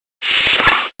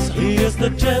He is the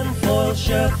Tinfoil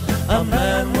Chef, a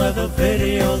man with a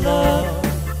video love.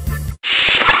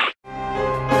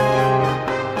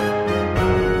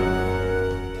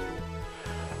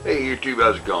 Hey YouTube,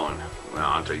 how's it going? Well,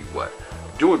 I'll tell you what,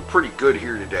 doing pretty good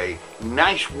here today.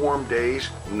 Nice warm days,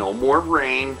 no more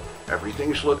rain,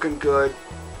 everything's looking good,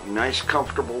 nice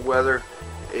comfortable weather.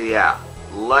 Yeah,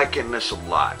 liking this a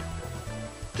lot.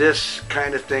 This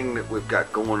kind of thing that we've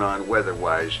got going on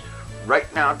weather-wise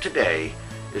right now today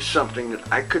is something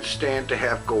that I could stand to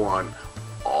have go on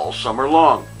all summer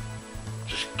long.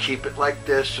 Just keep it like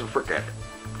this and forget it.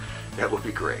 That would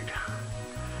be great.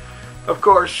 Of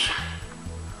course,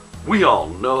 we all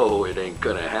know it ain't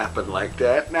gonna happen like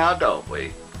that now, don't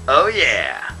we? Oh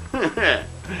yeah.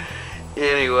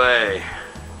 Anyway,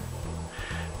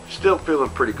 still feeling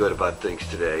pretty good about things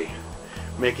today.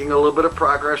 Making a little bit of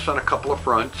progress on a couple of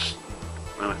fronts,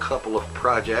 on a couple of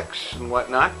projects and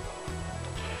whatnot.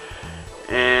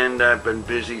 And I've been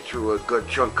busy through a good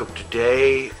chunk of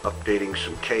today, updating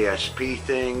some KSP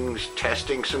things,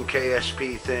 testing some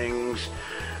KSP things,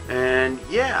 and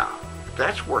yeah,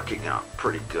 that's working out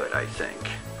pretty good, I think.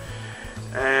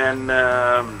 And,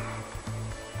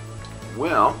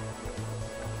 well,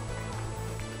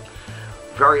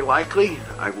 very likely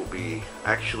I will be,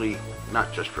 actually,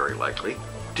 not just very likely,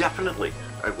 definitely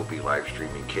I will be live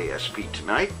streaming KSP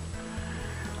tonight.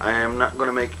 I am not going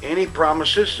to make any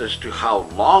promises as to how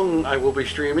long I will be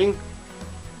streaming,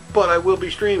 but I will be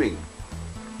streaming.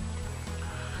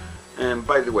 And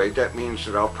by the way, that means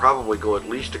that I'll probably go at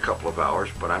least a couple of hours,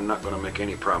 but I'm not going to make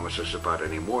any promises about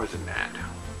any more than that.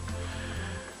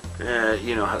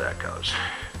 You know how that goes.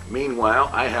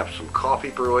 Meanwhile, I have some coffee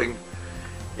brewing,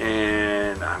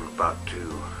 and I'm about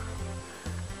to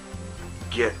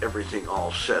get everything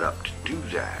all set up to do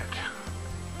that.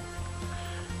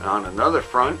 On another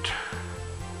front,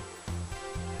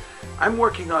 I'm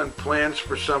working on plans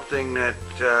for something that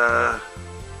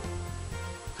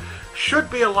should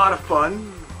be a lot of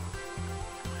fun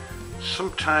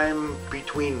sometime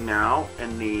between now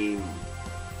and the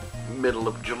middle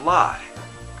of July.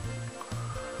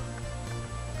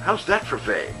 How's that for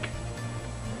vague?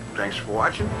 Thanks for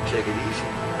watching. Take it easy.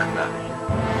 I'm out of here.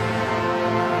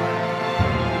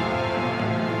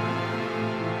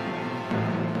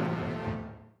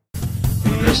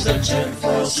 He's the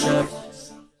Tinfoil Chef.